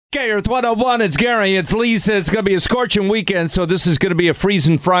Okay, Earth 101, it's Gary. It's Lisa. It's going to be a scorching weekend, so this is going to be a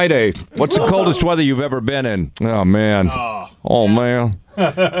freezing Friday. What's the coldest weather you've ever been in? Oh, man. Man.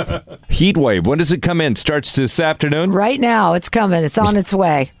 Heat wave. When does it come in? Starts this afternoon? Right now. It's coming. It's on its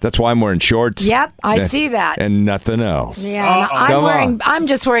way. That's why I'm wearing shorts. Yep, I see that. And nothing else. Yeah, I'm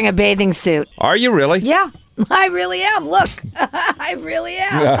just wearing a bathing suit. Are you really? Yeah, I really am. Look, I really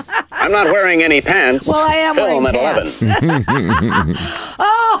am. Yeah. I'm not wearing any pants. Well, I am Film wearing at pants. 11.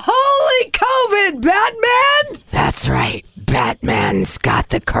 Oh, holy COVID, Batman! That's right. Batman's got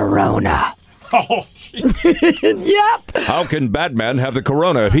the corona. Oh, Yep. How can Batman have the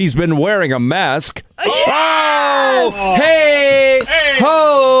corona if he's been wearing a mask? Yes! Oh, hey! Ho!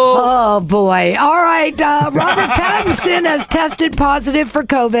 Oh, boy. All right. Robert Pattinson has tested positive for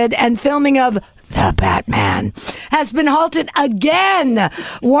COVID, and filming of The Batman has been halted again.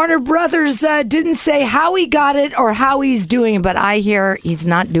 Warner Brothers didn't say how he got it or how he's doing, but I hear he's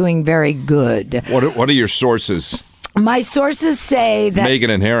not doing very good. What are your sources? My sources say that Meghan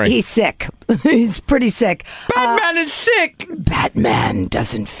and Harry. He's sick. He's pretty sick. Batman is sick! Batman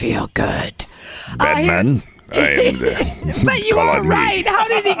doesn't feel good. Batman? I am the... But you are right. How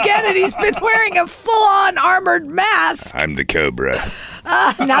did he get it? He's been wearing a full-on armored mask. I'm the Cobra.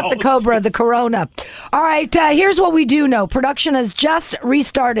 Not the Cobra, the Corona. All right, here's what we do know. Production had just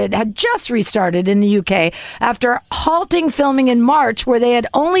restarted in the UK after halting filming in March, where they had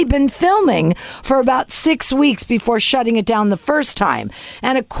only been filming for about 6 weeks before shutting it down the first time.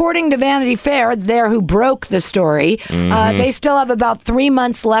 And according to Vanity Fair, who broke the story, they still have about 3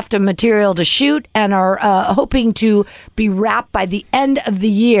 months left of material to shoot and are hoping to be wrapped by the end of the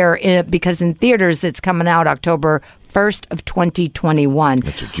year because in theaters it's coming out October 1st of 2021.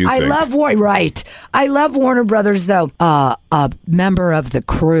 That's what you I think. love Warner Brothers, though. A member of the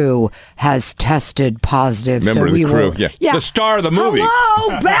crew has tested positive. Member of the crew, yeah. The star of the movie.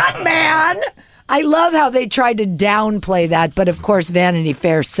 Hello, Batman! I love how they tried to downplay that, but of course Vanity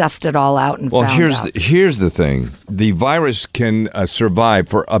Fair sussed it all out and found out. Here's the thing. The virus can survive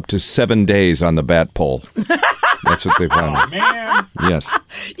for up to 7 days on the bat pole. That's what they found. oh man. Yes.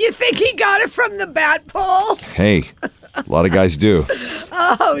 You think he got it from the bat pole? Hey, a lot of guys do.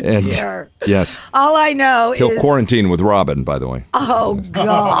 Oh, And, dear. yes. All I know He'll is... quarantine with Robin, by the way. Oh,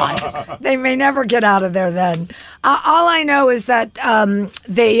 God. They may never get out of there then. All I know is that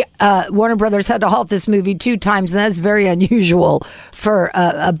Warner Brothers had to halt this movie 2 times, and that's very unusual for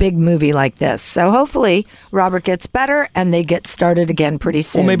a big movie like this. So hopefully Robert gets better and they get started again pretty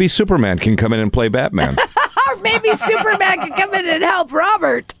soon. Well, maybe Superman can come in and play Batman. Or maybe Superman can come in and help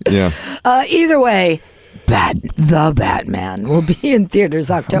Robert. Yeah. Either way, The Batman will be in theaters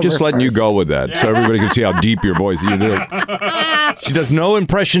October I'm just letting 1st. you go with that so everybody can see how deep your voice is. She does no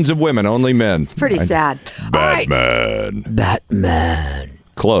impressions of women, only men. It's pretty sad. Batman. Batman.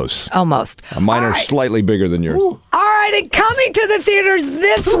 Close. Almost. Mine All are right. slightly bigger than yours. All right, and coming to the theaters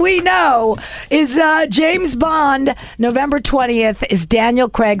this we know is James Bond. November 20th is Daniel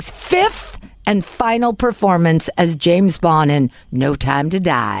Craig's 5th and final performance as James Bond in No Time to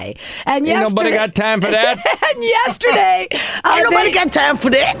Die. And Ain't nobody got time for that. And yesterday, Ain't nobody got time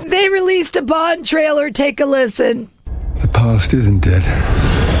for that. they released a Bond trailer. Take a listen. The past isn't dead.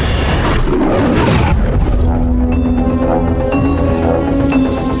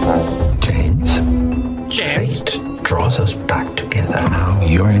 James. Fate draws us back together now.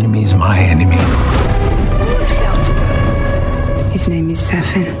 Your enemy is my enemy. His name is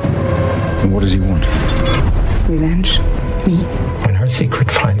Safin. And what does he want? Revenge. Me. When her secret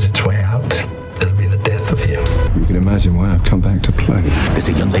finds its way out, it'll be the death of you. You can imagine why I've come back to play. There's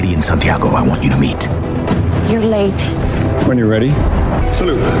a young lady in Santiago I want you to meet. You're late. When you're ready,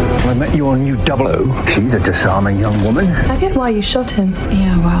 salute. I met your new 00. She's a disarming young woman. I get why you shot him.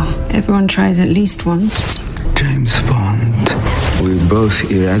 Yeah, well, everyone tries at least once. James Bond. We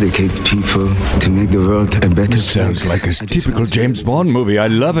both eradicate people to make the world a better place. Sounds like a typical James Bond movie. I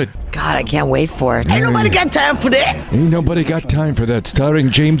love it. God, I can't wait for it. Ain't nobody got time for that. Ain't nobody got time for that.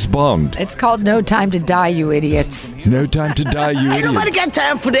 Starring James Bond. It's called No Time to Die, you idiots. No Time to Die, you Ain't nobody idiots. got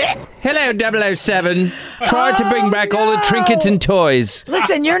time for that. Hello, 007. Tried to bring back all the trinkets and toys.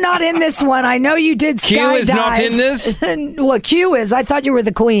 Listen, you're not in this one. I know you did skydive. Q is not in this? Well, Q is. I thought you were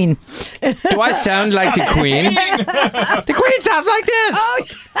the queen. Do I sound like the Queen? The Queen sounds like this.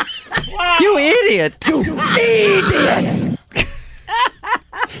 Oh, You idiot. idiots.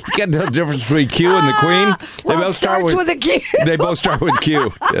 You get the difference between Q and the Queen? Well, it starts with a Q. They both start with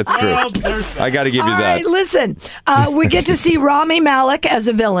Q. That's true. I got to give you All that. right, listen. We get to see Rami Malek as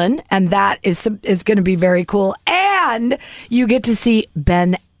a villain, and that is going to be very cool. And you get to see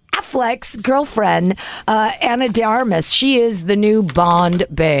Ben Affleck's girlfriend, Anna de Armas. She is the new Bond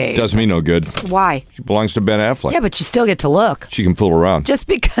babe. Does me no good. Why? She belongs to Ben Affleck. Yeah, but you still get to look. She can fool around. Just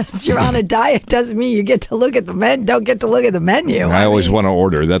because you're on a diet doesn't mean you get to look at the don't get to look at the menu. I always want to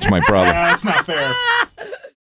order. That's my problem. That's not fair.